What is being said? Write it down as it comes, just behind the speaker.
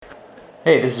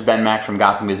Hey, this is Ben Mack from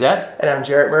Gotham Gazette. And I'm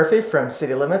Jarrett Murphy from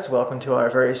City Limits. Welcome to our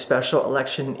very special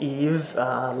Election Eve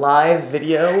live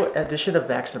video edition of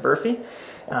Max and Murphy.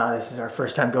 This is our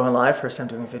first time going live, first time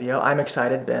doing video. I'm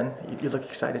excited, Ben. You look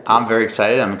excited too. I'm very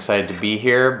excited. I'm excited to be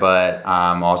here, but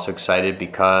I'm also excited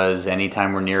because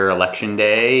anytime we're near Election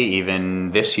Day, even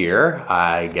this year,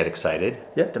 I get excited.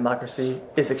 Yeah, democracy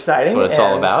is exciting. That's what it's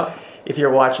all about. If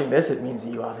you're watching this, it means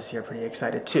that you obviously are pretty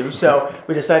excited too. So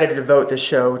we decided to devote this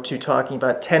show to talking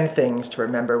about 10 things to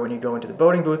remember when you go into the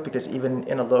voting booth, because even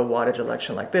in a low wattage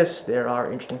election like this, there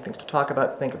are interesting things to talk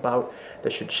about, think about,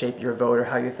 that should shape your vote or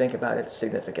how you think about its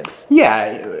significance.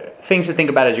 Yeah, things to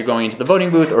think about as you're going into the voting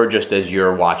booth or just as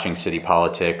you're watching city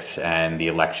politics and the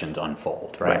elections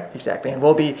unfold, right? Exactly. And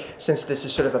we'll be, since this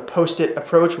is sort of a post-it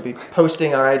approach, we'll be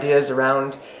posting our ideas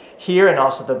around here, and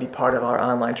also they'll be part of our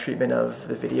online treatment of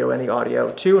the video and the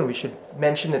audio too. And we should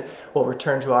mention that we'll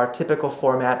return to our typical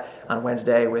format on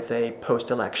Wednesday with a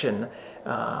post-election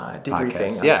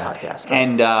debriefing on the podcast.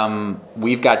 And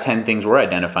we've got 10 things we're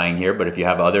identifying here, but if you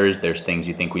have others, there's things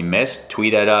you think we missed,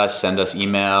 tweet at us, send us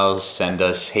emails, send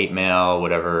us hate mail,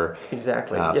 whatever.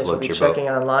 Exactly. Yes, we'll be checking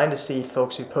online to see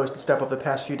folks who posted stuff over the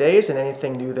past few days and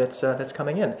anything new that's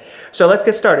coming in. So let's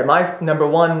get started. My number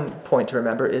one point to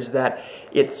remember is that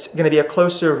it's going to be a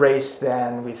closer race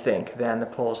than we think, than the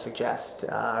polls suggest.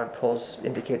 Polls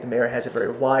indicate the mayor has a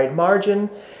very wide margin.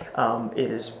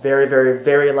 It is very, very,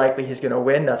 very likely he's going to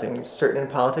win. Nothing's certain in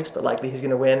politics, but likely he's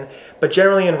going to win. But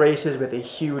generally in races with a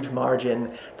huge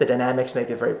margin, the dynamics make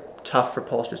it very tough for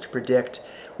pollsters to predict.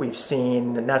 We've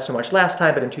seen, not so much last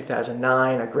time, but in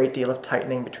 2009, a great deal of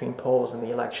tightening between polls in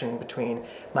the election between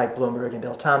Mike Bloomberg and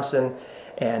Bill Thompson.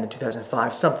 And in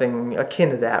 2005, something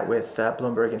akin to that with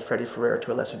Bloomberg and Freddie Ferrer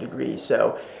to a lesser degree.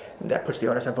 So that puts the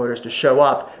onus on voters to show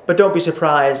up. But don't be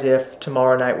surprised if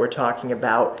tomorrow night we're talking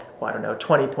about,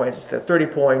 20 points instead of 30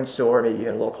 points, or maybe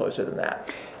even a little closer than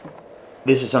that.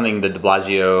 This is something that de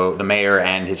Blasio, the mayor,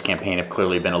 and his campaign have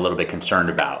clearly been a little bit concerned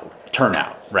about.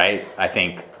 Turnout, right? I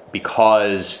think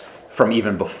because from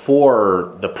even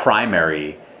before the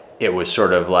primary, it was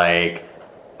sort of like,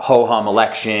 ho-hum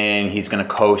election, he's going to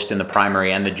coast in the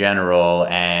primary and the general,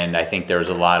 and I think there's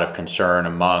a lot of concern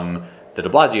among the de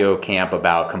Blasio camp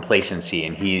about complacency,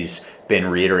 and he's been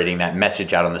reiterating that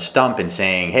message out on the stump and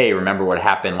saying, hey, remember what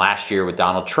happened last year with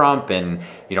Donald Trump, and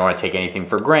you don't want to take anything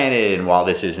for granted, and while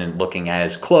this isn't looking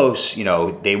as close,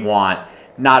 they want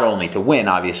not only to win,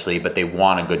 obviously, but they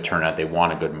want a good turnout, they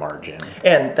want a good margin.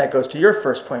 And that goes to your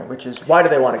first point, which is, why do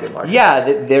they want a good margin? Yeah,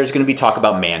 there's going to be talk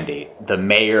about mandate. The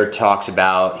mayor talks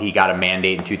about he got a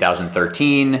mandate in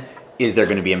 2013. Is there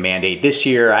going to be a mandate this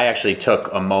year? I actually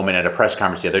took a moment at a press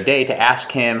conference the other day to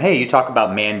ask him, hey, you talk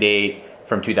about mandate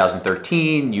from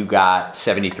 2013. You got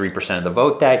 73% of the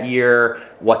vote that year.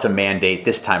 What's a mandate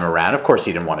this time around? Of course,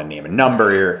 he didn't want to name a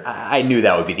number. I knew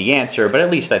that would be the answer, but at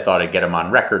least I thought I'd get him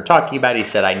on record talking about it. He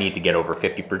said, I need to get over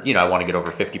 50%. I want to get over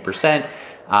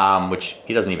 50%, which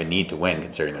he doesn't even need to win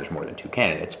considering there's more than two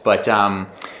candidates. But,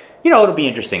 it'll be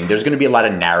interesting. There's going to be a lot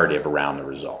of narrative around the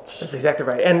results. That's exactly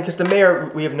right. And because the mayor,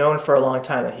 we have known for a long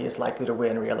time that he is likely to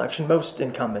win re-election. Most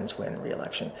incumbents win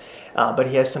re-election. But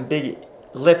he has some big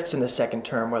lifts in the second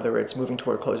term, whether it's moving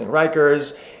toward closing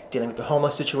Rikers, dealing with the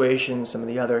homeless situation, some of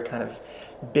the other kind of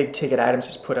big ticket items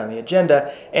he's put on the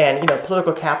agenda. And,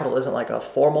 political capital isn't like a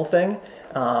formal thing,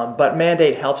 but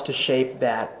mandate helps to shape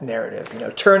that narrative.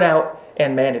 Turnout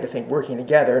and mandate, I think, working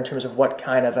together in terms of what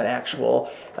kind of an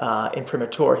actual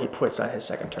imprimatur he puts on his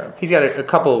second term. He's got a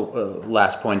couple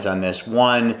last points on this.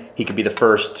 One, he could be the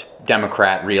first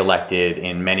Democrat reelected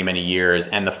in many, many years,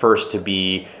 and the first to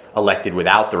be elected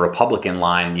without the Republican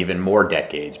line in even more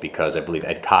decades, because I believe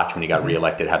Ed Koch, when he got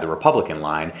reelected, had the Republican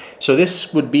line. So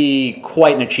this would be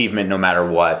quite an achievement no matter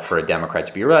what for a Democrat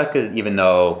to be elected, even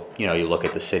though, you look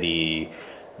at the city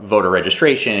voter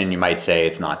registration, you might say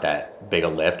it's not that big a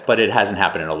lift, but it hasn't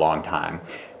happened in a long time.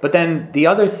 But then the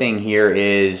other thing here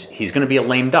is he's going to be a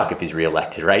lame duck if he's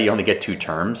reelected, right? You only get 2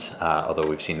 terms, although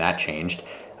we've seen that changed.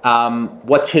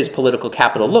 What's his political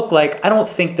capital look like? I don't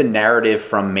think the narrative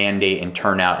from mandate and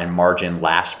turnout and margin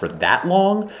lasts for that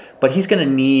long, but he's going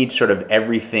to need sort of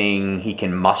everything he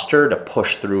can muster to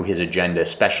push through his agenda,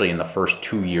 especially in the first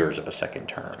 2 years of a second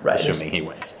term, assuming he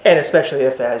wins. And especially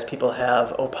if, as people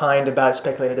have opined about,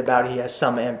 speculated about, he has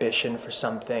some ambition for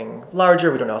something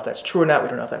larger. We don't know if that's true or not. We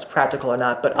don't know if that's practical or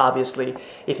not. But obviously,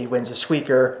 if he wins a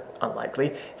squeaker, unlikely.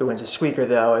 If it wins a squeaker,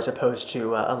 though, as opposed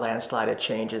to a landslide, it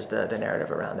changes the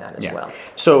narrative around that as well.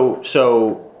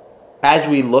 So as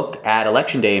we look at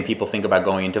Election Day and people think about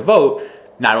going in to vote,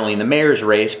 not only in the mayor's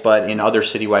race, but in other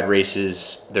citywide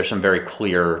races, there's some very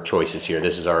clear choices here.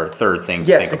 This is our third thing to think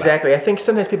about. Yes, exactly. I think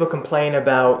sometimes people complain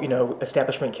about,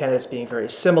 establishment candidates being very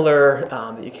similar,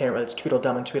 that you can't really, it's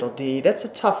Tweedledum and Tweedledee. That's a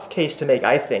tough case to make,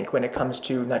 I think, when it comes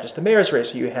to not just the mayor's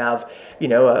race. You have,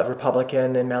 a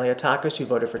Republican in Malliotakis who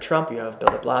voted for Trump. You have Bill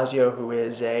de Blasio, who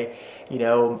is a,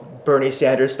 Bernie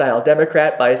Sanders-style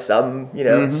Democrat by some,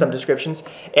 some descriptions,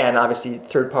 and obviously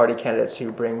third-party candidates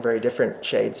who bring very different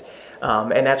shades.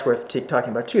 And that's worth talking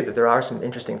about, too, that there are some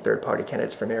interesting third-party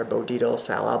candidates for Mayor Bo Dietl,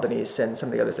 Sal Albanese, and some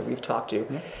of the others that we've talked to.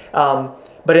 Mm-hmm.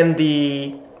 But in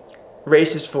the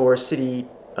races for city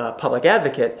public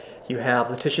advocate, you have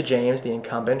Letitia James, the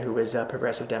incumbent, who is a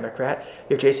progressive Democrat.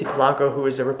 You have J.C. Polanco, who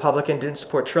is a Republican, didn't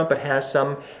support Trump, but has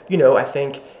some, I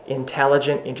think,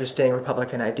 intelligent, interesting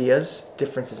Republican ideas,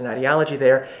 differences in ideology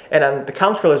there. And on the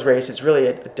comptroller's race, it's really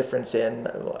a difference in,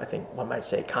 I think one might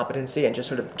say, competency and just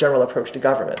sort of general approach to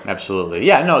government. Absolutely.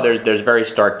 Yeah, no, there's very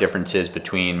stark differences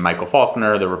between Michael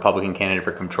Faulkner, the Republican candidate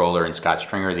for comptroller, and Scott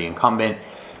Stringer, the incumbent.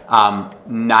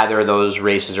 Neither of those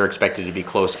races are expected to be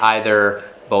close either.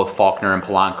 Both Faulkner and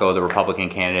Polanco, the Republican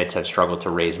candidates, have struggled to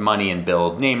raise money and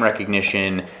build name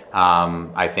recognition.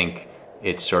 I think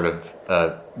it's sort of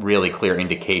a really clear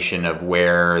indication of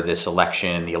where this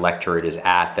election, the electorate is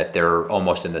at, that they're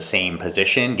almost in the same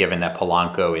position, given that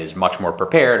Polanco is much more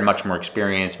prepared, much more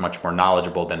experienced, much more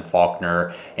knowledgeable than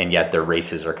Faulkner, and yet their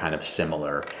races are kind of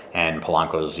similar. And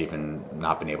Polanco's even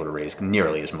not been able to raise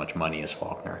nearly as much money as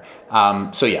Faulkner.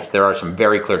 So yes, there are some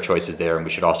very clear choices there, and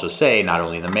we should also say, not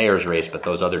only in the mayor's race, but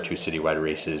those other two citywide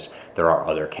races, there are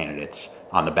other candidates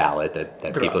on the ballot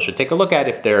that people should take a look at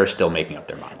if they're still making up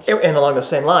their minds. And along those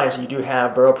same lines, you do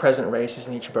have borough president races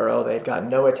in each borough. They've got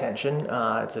no attention.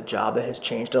 It's a job that has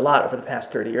changed a lot over the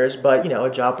past 30 years, but a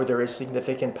job where there is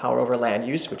significant power over land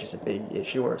use, which is a big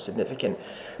issue, or significant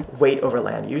weight over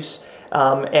land use,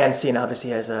 and seen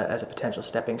obviously as a potential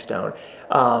stepping stone.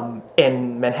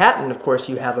 In Manhattan, of course,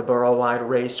 you have a borough-wide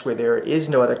race where there is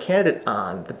no other candidate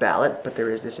on the ballot, but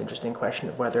there is this interesting question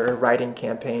of whether a write-in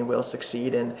campaign will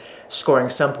succeed in scoring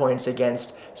some points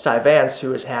against Cy Vance,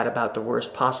 who has had about the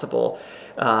worst possible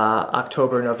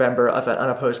October, November of an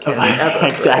unopposed candidate ever.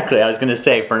 Exactly. I was going to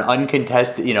say, for an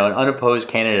uncontested, an unopposed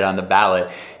candidate on the ballot,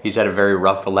 he's had a very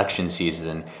rough election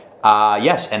season.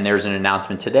 Yes, and there's an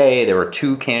announcement today. There were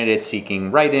two candidates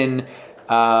seeking write-in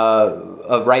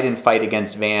fight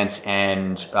against Vance,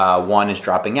 and one is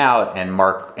dropping out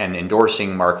and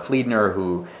endorsing Mark Fleidner,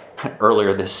 who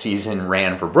earlier this season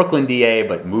ran for Brooklyn DA,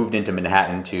 but moved into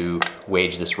Manhattan to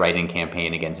wage this write-in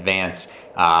campaign against Vance.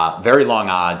 Very long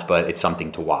odds, but it's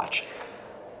something to watch.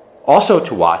 Also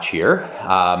to watch here,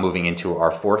 moving into our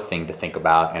fourth thing to think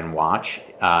about and watch,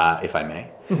 if I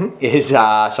may, is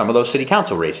some of those city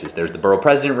council races. There's the borough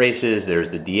president races, there's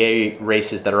the DA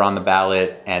races that are on the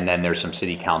ballot, and then there's some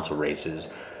city council races.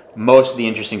 Most of the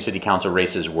interesting city council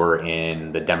races were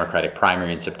in the Democratic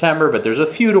primary in September, but there's a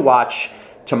few to watch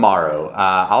tomorrow.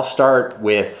 I'll start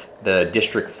with the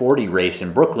District 40 race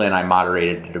in Brooklyn. I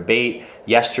moderated a debate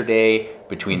yesterday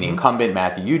between the incumbent,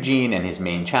 Matthew Eugene, and his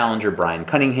main challenger, Brian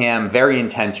Cunningham. Very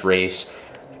intense race.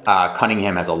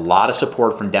 Cunningham has a lot of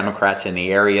support from Democrats in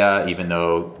the area, even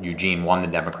though Eugene won the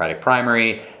Democratic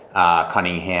primary.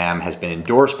 Cunningham has been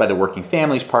endorsed by the Working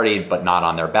Families Party, but not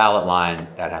on their ballot line.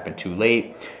 That happened too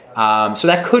late. So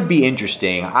that could be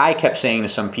interesting. I kept saying to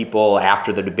some people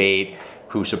after the debate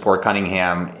who support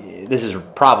Cunningham, this is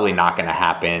probably not going to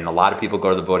happen. A lot of people go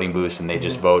to the voting booths and they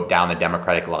just vote down the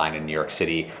Democratic line in New York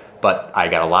City. But I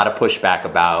got a lot of pushback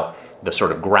about the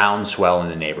sort of groundswell in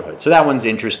the neighborhood. So that one's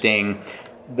interesting.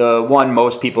 The one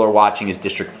most people are watching is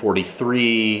District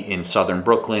 43 in southern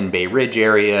Brooklyn, Bay Ridge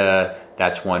area.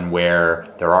 That's one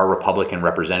where there are Republican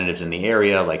representatives in the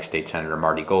area, like State Senator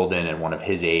Marty Golden, and one of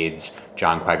his aides,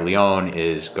 John Quaglione,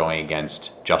 is going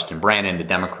against Justin Brannan, the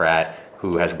Democrat,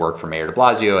 who has worked for Mayor de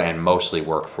Blasio and mostly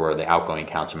worked for the outgoing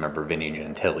council member Vinnie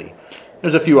Gentili.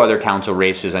 There's a few other council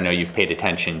races. I know you've paid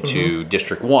attention to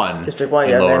District 1 District 1,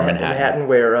 in Lower Manhattan,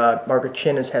 where Margaret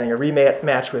Chin is having a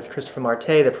rematch with Christopher Marte,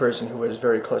 the person who was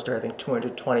very close to her, I think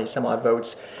 220 some odd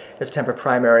votes in the September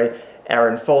primary.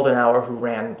 Aaron Foldenauer, who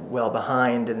ran well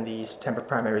behind in the September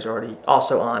primary, is already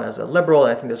also on as a liberal,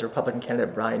 and I think there's a Republican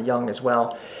candidate, Brian Young, as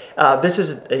well. This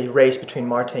is a race between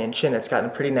Marte and Chin. It's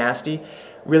gotten pretty nasty.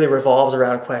 Really revolves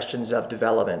around questions of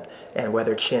development and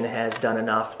whether Chin has done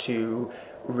enough to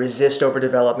resist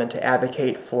overdevelopment, to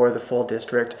advocate for the full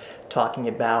district, talking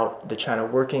about the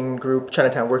Chinatown Working Group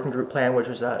plan, which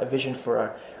was a vision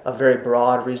for a very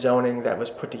broad rezoning that was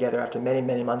put together after many,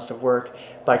 many months of work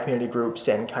by community groups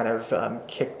and kind of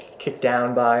kicked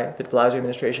down by the de Blasio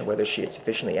administration, whether she had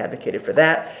sufficiently advocated for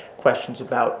that. Questions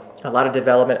about a lot of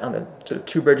development on the sort of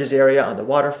Two Bridges area on the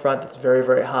waterfront that's very,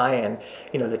 very high, and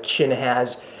that Chin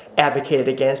has advocated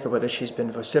against, but whether she's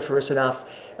been vociferous enough.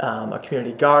 A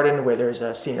community garden where there's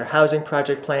a senior housing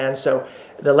project plan. So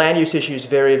the land use issue is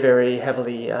very, very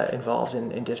heavily involved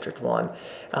in District 1.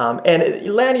 And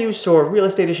land use or real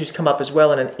estate issues come up as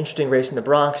well in an interesting race in the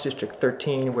Bronx, District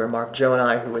 13, where Mark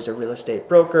Gjonaj, who was a real estate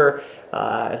broker,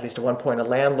 at least at one point a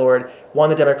landlord, won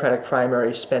the Democratic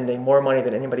primary, spending more money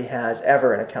than anybody has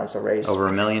ever in a council race. Over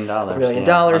 $1 million. $1 million.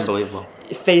 Unbelievable.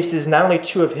 Faces not only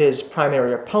two of his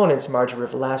primary opponents, Marjorie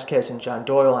Velasquez and John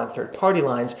Doyle, on third-party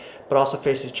lines, but also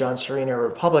faces John Sereni, a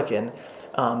Republican.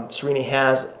 Sereni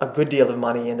has a good deal of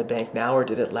money in the bank now, or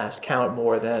did at last count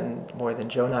more than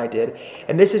Gjonaj did.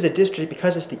 And this is a district,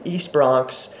 because it's the East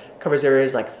Bronx, covers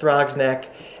areas like Throgsneck.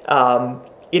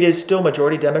 It is still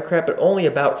majority Democrat, but only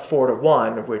about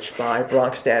 4-1, which by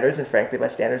Bronx standards, and frankly by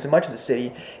standards in much of the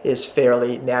city, is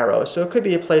fairly narrow. So it could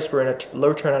be a place where in a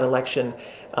low turnout election,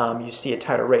 you see a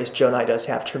tighter race. Gjonaj does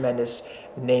have tremendous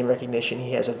name recognition.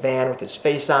 He has a van with his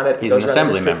face on it. He's an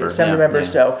assembly member.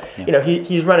 So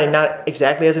he's running not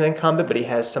exactly as an incumbent, but he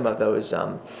has some of those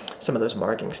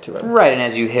markings to him. Right, and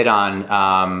as you hit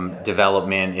on,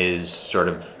 development is sort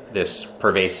of this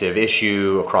pervasive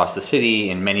issue across the city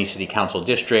in many city council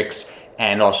districts,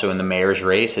 and also in the mayor's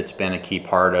race. It's been a key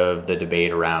part of the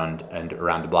debate around de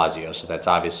Blasio. So that's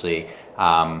obviously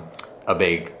a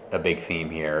big theme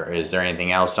here. Is there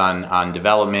anything else on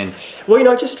development? Well,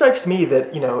 it just strikes me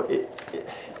that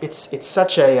it's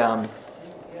such a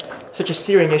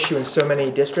searing issue in so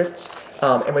many districts.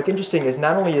 And what's interesting is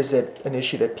not only is it an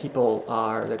issue that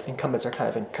that incumbents are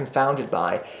kind of confounded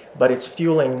by, but it's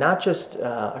fueling not just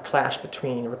a clash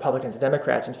between Republicans and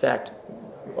Democrats. In fact,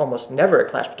 almost never a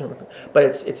clash between, but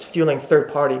it's fueling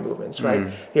third-party movements, right?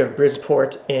 You have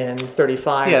Bridgeport in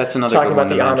 35 that's another talking good about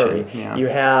the Armory. Yeah. You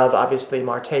have, obviously,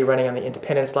 Marte running on the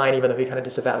Independence line, even though he kind of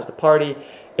disavows the party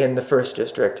in the 1st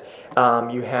District.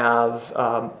 You have,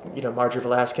 Marjorie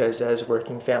Velasquez as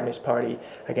Working Families Party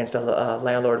against a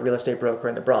landlord real estate broker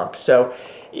in the Bronx. So,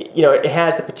 it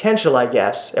has the potential, I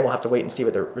guess, and we'll have to wait and see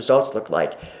what the results look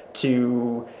like,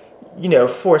 to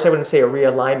force, I wouldn't say a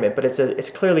realignment, but it's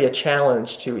clearly a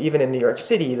challenge to, even in New York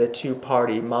City, the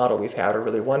two-party model we've had, or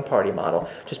really one-party model,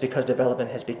 just because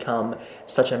development has become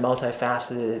such a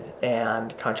multifaceted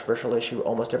and controversial issue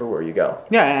almost everywhere you go.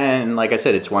 Yeah, and like I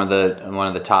said, it's one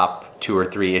of the top 2 or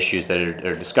 3 issues that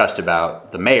are discussed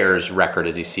about the mayor's record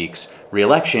as he seeks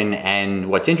re-election. And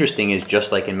what's interesting is,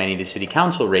 just like in many of the city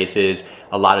council races,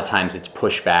 a lot of times it's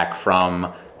pushback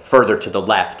from further to the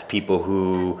left, people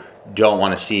who don't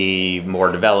want to see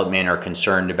more development, are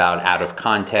concerned about out of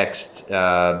context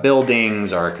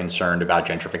buildings, are concerned about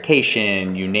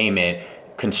gentrification, you name it,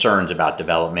 concerns about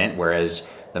development, whereas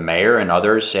the mayor and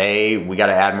others say we got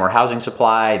to add more housing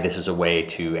supply, this is a way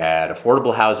to add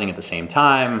affordable housing at the same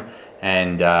time,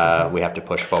 and we have to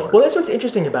push forward. Well, that's what's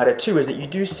interesting about it too, is that you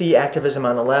do see activism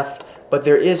on the left, but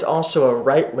there is also a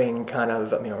right-wing kind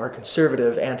of, or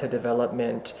conservative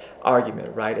anti-development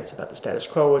argument, right? It's about the status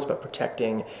quo, it's about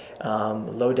protecting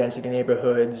low-density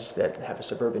neighborhoods that have a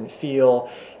suburban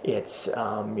feel. It's,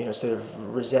 sort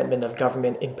of resentment of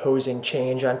government imposing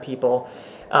change on people.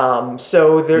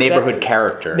 So there, neighborhood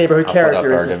character. Neighborhood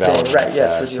character is the thing, right? sign,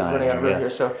 Yes, because you're running out of room here.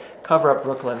 So cover up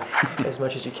Brooklyn as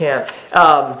much as you can.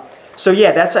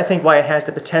 That's, I think, why it has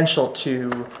the potential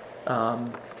to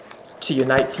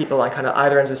unite people on kind of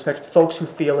either ends of the spectrum. Folks who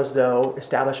feel as though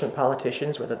establishment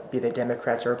politicians, whether it be they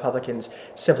Democrats or Republicans,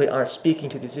 simply aren't speaking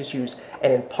to these issues.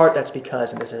 And in part that's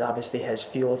because, and this obviously has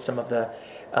fueled some of the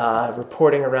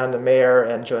reporting around the mayor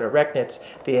and Jonah Rechnitz,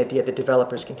 the idea that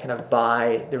developers can kind of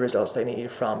buy the results they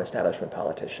need from establishment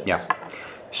politicians. Yeah.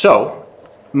 So,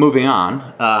 moving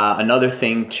on, another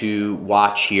thing to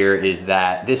watch here is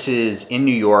that this is in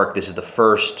New York. This is the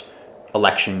first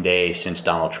election day since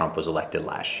Donald Trump was elected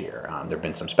last year. There have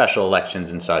been some special elections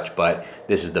and such, but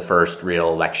this is the first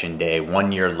real election day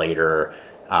 1 year later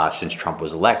since Trump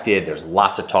was elected. There's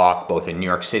lots of talk both in New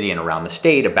York City and around the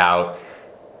state about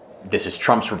this is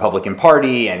Trump's Republican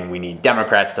Party and we need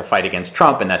Democrats to fight against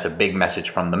Trump, and that's a big message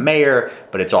from the mayor,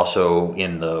 but it's also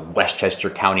in the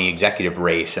Westchester County executive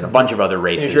race and a bunch of other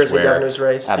races. New Jersey governor's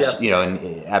race.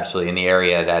 Absolutely in the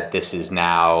area that this is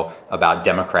now about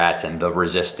Democrats and the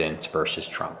resistance versus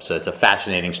Trump. So it's a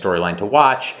fascinating storyline to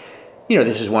watch.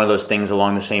 This is one of those things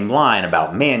along the same line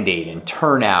about mandate and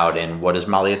turnout and what does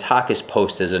Malliotakis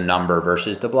post as a number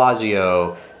versus de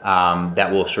Blasio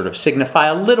that will sort of signify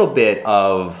a little bit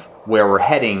of where we're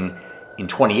heading in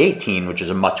 2018, which is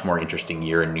a much more interesting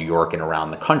year in New York and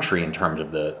around the country in terms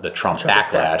of the Trump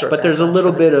backlash. But there's a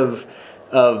little bit of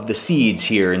the seeds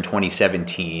here in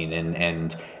 2017,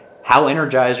 and how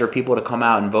energized are people to come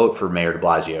out and vote for Mayor de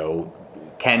Blasio?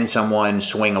 Can someone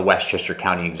swing a Westchester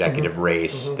County executive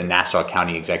race, the Nassau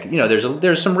County executive? You know,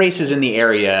 there's some races in the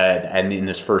area and in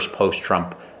this first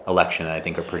post-Trump election that I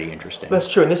think are pretty interesting.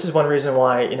 That's true, and this is one reason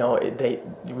why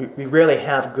we rarely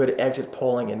have good exit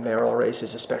polling in mayoral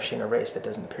races, especially in a race that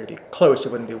doesn't appear to be close.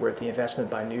 It wouldn't be worth the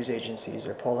investment by news agencies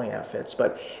or polling outfits.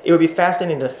 But it would be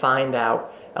fascinating to find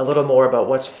out a little more about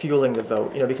what's fueling the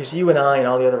vote. You know, because you and I and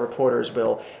all the other reporters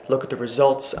will look at the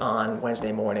results on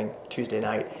Wednesday morning, Tuesday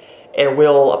night, and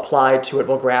we'll apply to it,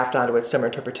 we'll graft onto it some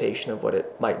interpretation of what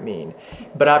it might mean.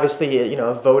 But obviously, you know,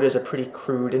 a vote is a pretty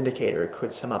crude indicator. It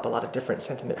could sum up a lot of different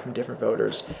sentiment from different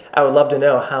voters. I would love to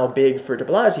know how big for de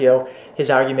Blasio his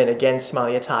argument against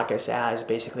Malliotakis as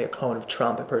basically a clone of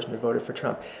Trump, a person who voted for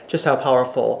Trump, just how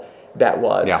powerful that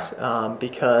was. Yeah.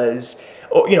 Because,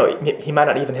 you know, he might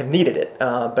not even have needed it,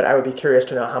 but I would be curious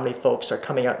to know how many folks are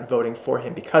coming out and voting for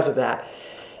him because of that.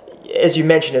 As you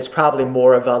mentioned, it's probably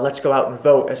more of a let's go out and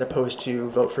vote as opposed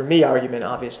to vote for me argument,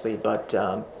 obviously, but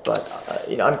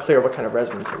you know, unclear what kind of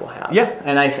resonance it will have. Yeah,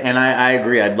 and I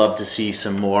agree. I'd love to see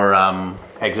some more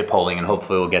exit polling, and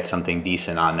hopefully we'll get something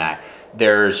decent on that.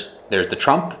 There's the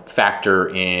Trump factor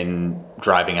in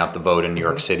driving out the vote in New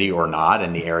York City or not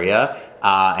in the area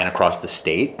and across the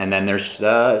state, and then there's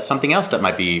something else that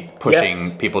might be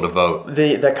pushing people to vote.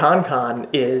 The CON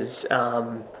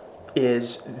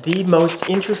is the most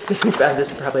interesting, and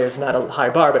this probably is not a high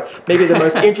bar, but maybe the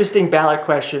most interesting ballot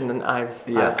question I've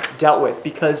dealt with,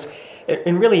 because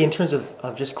and really in terms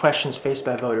of just questions faced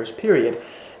by voters, period,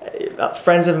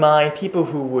 friends of mine, people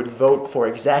who would vote for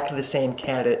exactly the same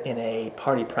candidate in a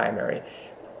party primary,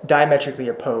 diametrically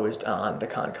opposed on the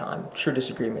CON, true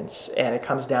disagreements, and it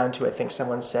comes down to, I think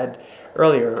someone said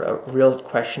earlier, a real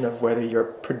question of whether your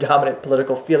predominant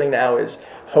political feeling now is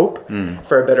hope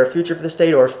for a better future for the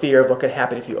state or fear of what could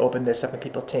happen if you open this up and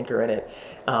people tinker in it.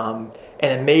 An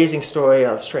amazing story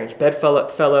of strange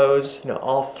bedfellows, you know,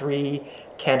 all three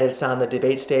candidates on the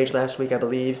debate stage last week, I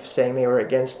believe, saying they were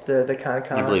against the CON.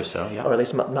 I believe so, yeah. Or at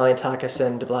least Malliotakis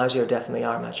and de Blasio definitely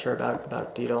are. I'm not sure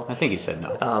about Diehl. I think he said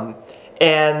no.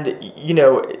 And, you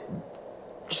know,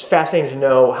 just fascinating to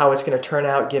know how it's going to turn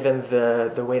out given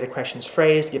the way the question's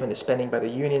phrased, given the spending by the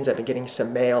unions. I've been getting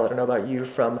some mail, I don't know about you,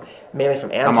 mainly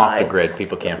from anti. I'm off the grid.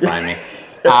 People can't find me.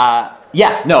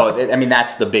 I mean,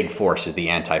 that's the big force, is the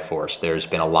anti-force. There's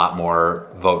been a lot more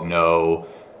vote no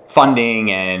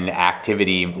funding and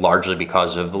activity, largely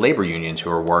because of the labor unions who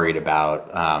are worried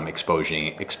about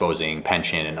exposing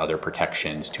pension and other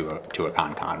protections to a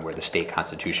CON, where the state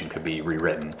constitution could be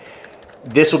rewritten.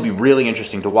 This will be really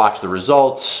interesting to watch the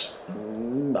results.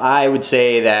 I would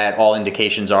say that all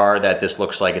indications are that this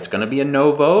looks like it's going to be a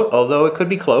no vote, although it could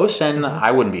be close, and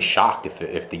I wouldn't be shocked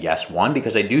if the yes won,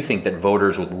 because I do think that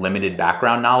voters with limited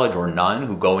background knowledge or none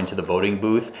who go into the voting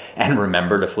booth and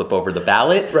remember to flip over the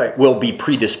ballot will be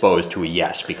predisposed to a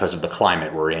yes because of the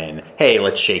climate we're in. Hey,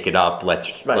 let's shake it up.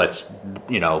 Let's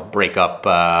break up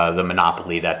the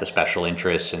monopoly that the special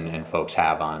interests and folks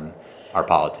have on our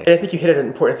politics. And I think you hit an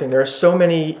important thing. There are so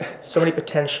many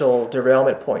potential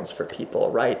derailment points for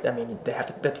people, right? I mean, they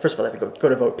have to, first of all, they have to go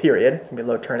to vote, period. It's going to be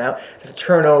low turnout. They have to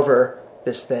turn over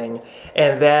this thing.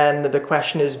 And then the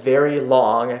question is very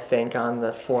long, I think, on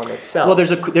the form itself. Well, there's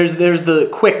the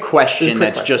quick question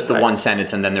that's just the one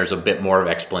sentence, and then there's a bit more of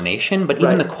explanation. But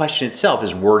even the question itself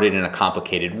is worded in a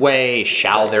complicated way.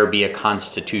 Shall there be a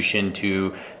constitution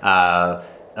to... a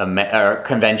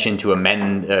convention to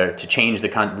amend, to change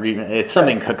it's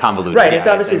something convoluted. Right, it's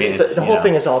obviously, the whole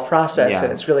thing is all process,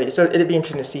 and it's really, so it'd be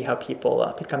interesting to see how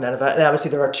people come down to that. And obviously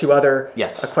there are two other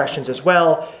questions as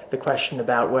well. The question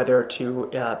about whether to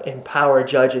empower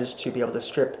judges to be able to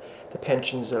strip the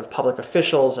pensions of public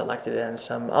officials, elected and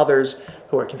some others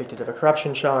who are convicted of a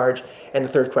corruption charge. And the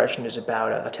third question is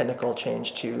about a technical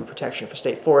change to protection for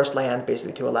state forest land,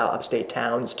 basically to allow upstate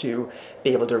towns to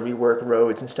be able to rework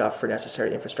roads and stuff for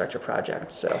necessary infrastructure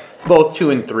projects. So both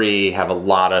 2 and 3 have a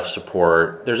lot of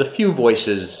support. There's a few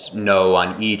voices no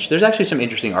on each. There's actually some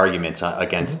interesting arguments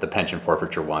against the pension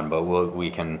forfeiture one, but we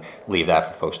can leave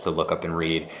that for folks to look up and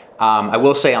read. I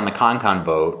will say on the CON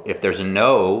vote, if there's a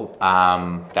no,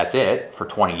 that's it for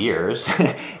 20 years.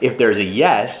 If there's a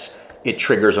yes, it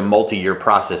triggers a multi-year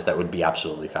process that would be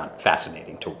absolutely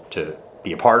fascinating to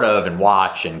be a part of and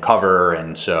watch and cover.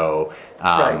 And so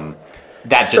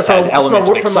that just has elements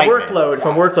of excitement.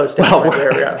 From workload standpoint,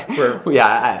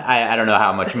 I don't know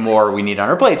how much more we need on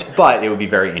our plates, but it would be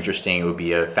very interesting. It would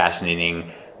be a fascinating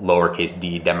lowercase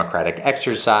d democratic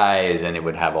exercise, and it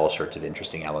would have all sorts of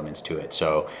interesting elements to it.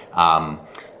 So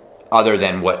other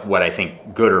than what I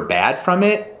think good or bad from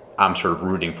it, I'm sort of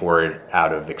rooting for it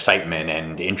out of excitement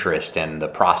and interest and the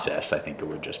process. I think it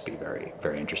would just be very,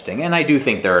 very interesting. And I do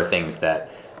think there are things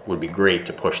that would be great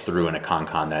to push through in a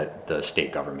CONCON that the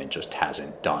state government just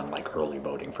hasn't done, like early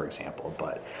voting, for example.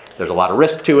 But there's a lot of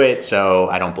risk to it, so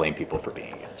I don't blame people for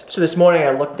being against. So this morning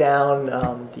I looked down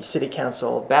the city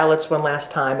council ballots one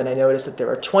last time, and I noticed that there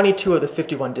are 22 of the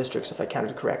 51 districts, if I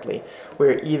counted correctly,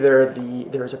 where either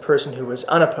there is a person who was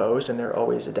unopposed, and they're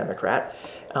always a Democrat,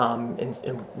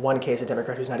 in one case a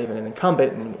Democrat who's not even an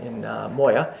incumbent in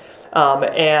Moya,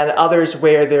 and others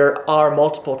where there are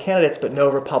multiple candidates but no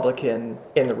Republican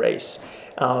in the race.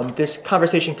 This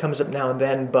conversation comes up now and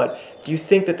then, but do you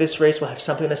think that this race will have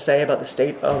something to say about the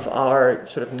state of our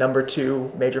sort of number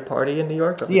 2 major party in New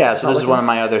York? Yeah, so this is one of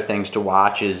my other things to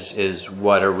watch is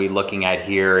what are we looking at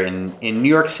here in New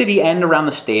York City and around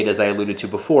the state, as I alluded to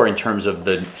before, in terms of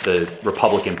the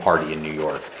Republican Party in New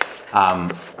York.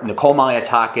 Nicole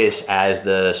Malliotakis as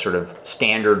the sort of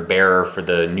standard bearer for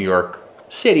the New York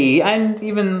City and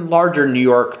even larger New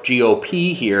York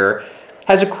GOP here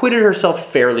has acquitted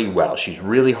herself fairly well. She's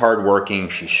really hardworking.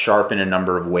 She's sharp in a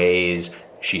number of ways.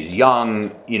 She's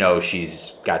young.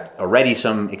 She's got already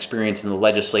some experience in the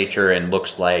legislature and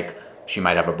looks like she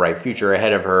might have a bright future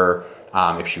ahead of her.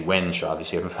 If she wins, she'll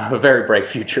obviously have a very bright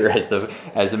future as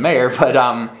the mayor.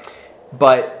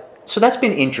 But so that's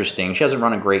been interesting. She hasn't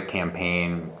run a great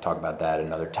campaign. We'll talk about that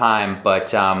another time.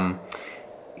 But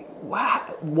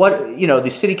the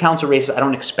city council races, I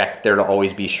don't expect there to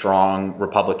always be strong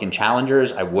Republican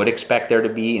challengers. I would expect there to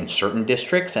be in certain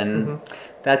districts, and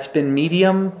that's been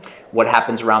medium. What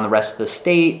happens around the rest of the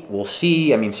state, we'll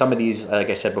see. I mean, some of these, like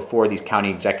I said before, these county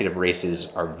executive races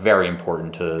are very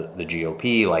important to the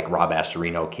GOP, like Rob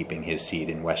Astorino keeping his seat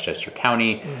in Westchester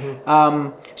County.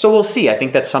 So we'll see. I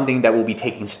think that's something that we'll be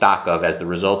taking stock of as the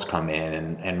results come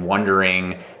in and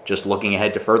wondering, just looking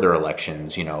ahead to further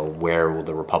elections, where will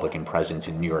the Republican presence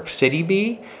in New York City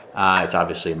be? It's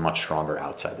obviously much stronger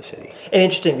outside the city. And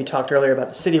interesting, we talked earlier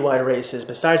about the citywide races.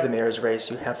 Besides the mayor's race,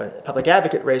 you have a public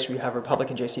advocate race where you have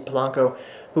Republican J.C. Polanco,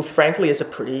 who frankly is a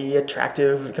pretty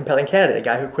attractive, compelling candidate, a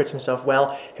guy who acquits himself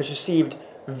well, has received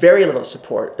very little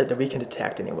support that we can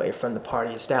detect anyway from the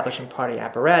party establishment party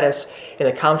apparatus. In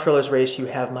the comptroller's race, you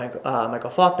have Michael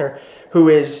Faulkner, who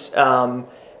is a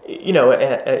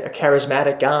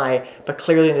charismatic guy, but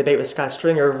clearly in the debate with Scott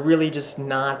Stringer, really just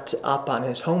not up on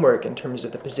his homework in terms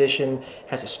of the position,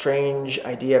 has a strange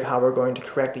idea of how we're going to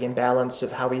correct the imbalance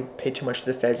of how we pay too much to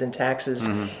the feds in taxes.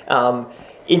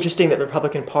 Interesting that the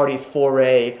Republican Party, for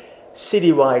a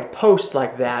citywide post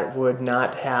like that, would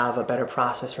not have a better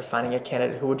process for finding a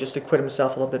candidate who would just acquit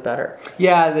himself a little bit better.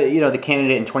 Yeah, the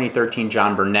candidate in 2013,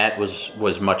 John Burnett,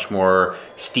 was much more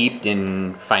steeped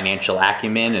in financial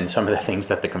acumen and some of the things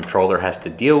that the comptroller has to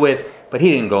deal with, but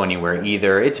he didn't go anywhere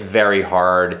either. It's very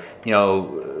hard.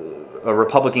 A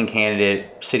Republican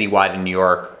candidate citywide in New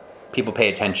York, people pay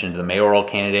attention to the mayoral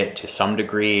candidate to some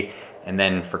degree. And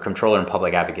then for comptroller and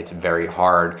public advocate, it's very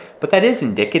hard. But that is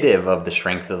indicative of the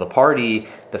strength of the party.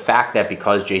 The fact that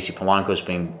because J.C. Polanco's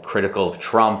been critical of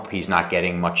Trump, he's not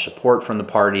getting much support from the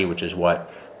party, which is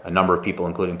what a number of people,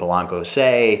 including Polanco,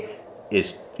 say,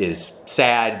 is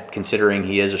sad, considering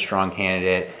he is a strong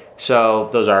candidate.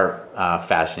 So those are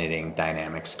fascinating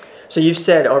dynamics. So you've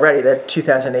said already that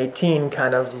 2018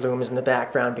 kind of looms in the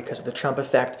background because of the Trump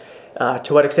effect.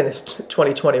 To what extent is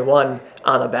 2021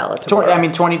 on the ballot tomorrow?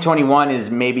 2021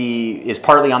 is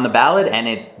partly on the ballot, and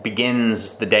it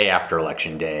begins the day after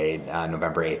Election Day,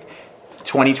 November 8th.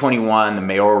 2021, the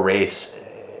mayoral race,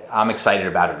 I'm excited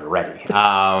about it already.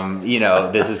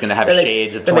 This is going to have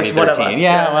shades of 2013.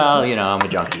 Yeah, well, I'm a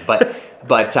junkie. But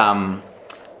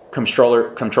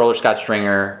Comptroller Scott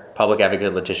Stringer, Public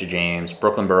Advocate Letitia James,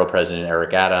 Brooklyn Borough President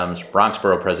Eric Adams, Bronx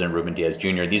Borough President Ruben Diaz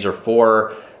Jr. These are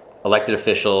 4 elected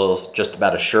officials just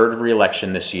about assured of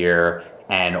re-election this year,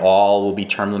 and all will be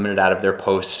term limited out of their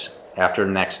posts after the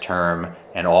next term,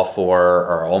 and all 4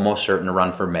 are almost certain to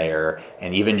run for mayor,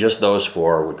 and even just those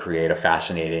 4 would create a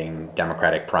fascinating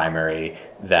Democratic primary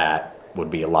that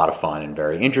would be a lot of fun and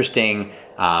very interesting.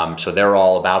 So they're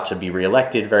all about to be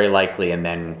re-elected, very likely, and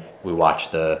then we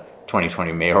watch the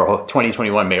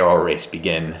 2021 mayoral race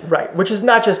begin. Right, which is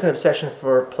not just an obsession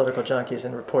for political junkies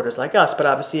and reporters like us, but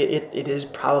obviously it is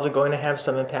probably going to have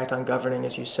some impact on governing,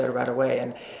 as you said right away.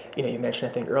 And you mentioned,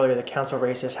 I think earlier, the council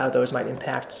races, how those might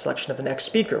impact the selection of the next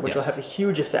speaker, which will have a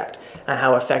huge effect on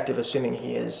how effective, assuming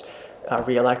he is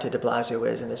reelected de Blasio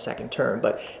is in his second term.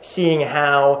 But seeing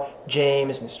how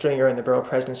James and Stringer and the borough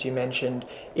presidents you mentioned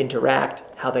interact,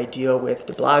 how they deal with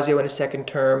de Blasio in his second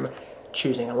term,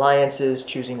 choosing alliances,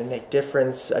 choosing to make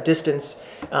distance,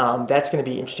 that's going to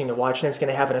be interesting to watch, and it's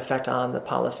going to have an effect on the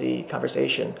policy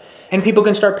conversation. And people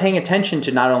can start paying attention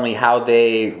to not only how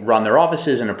they run their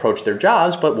offices and approach their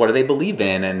jobs, but what do they believe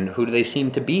in, and who do they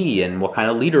seem to be, and what kind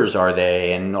of leaders are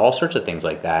they, and all sorts of things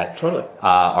like that. Totally.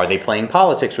 Are they playing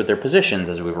politics with their positions,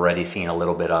 as we've already seen a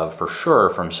little bit of, for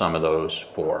sure, from some of those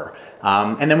four.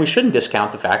 And then we shouldn't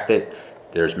discount the fact that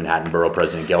there's Manhattan Borough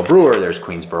President Gail Brewer, there's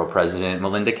Queensborough President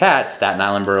Melinda Katz, Staten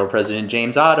Island Borough President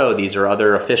James Otto. These are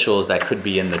other officials that could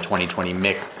be in the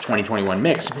 2021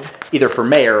 mix, either for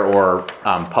mayor or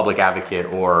public advocate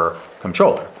or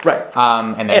comptroller. Right.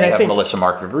 And then you have Melissa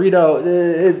Mark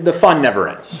Viverito. The fun never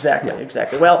ends.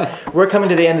 Exactly. Well, we're coming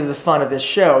to the end of the fun of this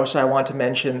show, so I want to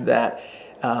mention that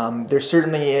there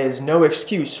certainly is no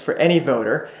excuse for any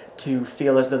voter to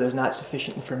feel as though there's not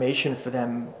sufficient information for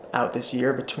them out this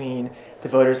year between the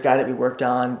voter's guide that we worked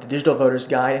on, the digital voter's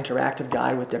guide, interactive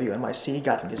guide with WNYC,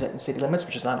 Gotham Gazette and City Limits,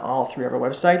 which is on all three of our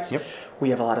websites. Yep.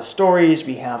 We have a lot of stories.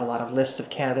 We have a lot of lists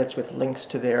of candidates with links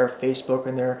to their Facebook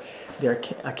and their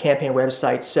campaign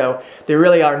websites. So there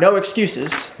really are no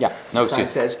excuses. Yeah, no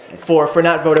excuses. Says for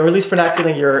not voting, or at least for not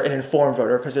feeling you're an informed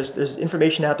voter, because there's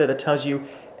information out there that tells you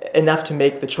enough to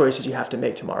make the choices you have to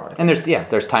make tomorrow. And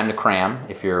there's time to cram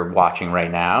if you're watching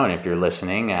right now, and if you're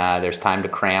listening, there's time to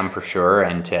cram for sure,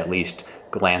 and to at least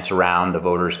glance around the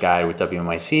voter's guide with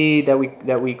WNYC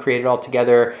that we created all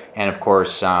together. And of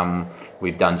course,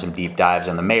 we've done some deep dives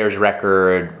on the mayor's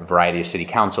record, a variety of city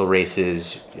council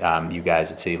races. You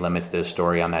guys at City Limits did a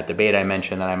story on that debate I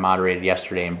mentioned that I moderated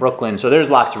yesterday in Brooklyn. So there's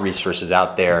lots of resources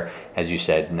out there. As you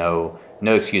said, no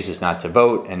excuses not to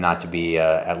vote and not to be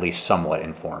at least somewhat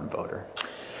informed voter.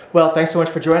 Well, thanks so much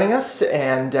for joining us,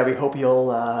 and we hope you'll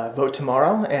vote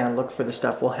tomorrow and look for the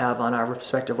stuff we'll have on our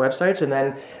respective websites, and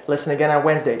then listen again on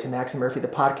Wednesday to Max and Murphy, the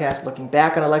podcast, looking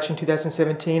back on election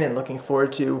 2017 and looking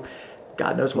forward to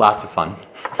God knows what. Lots of fun.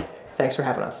 Thanks for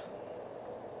having us.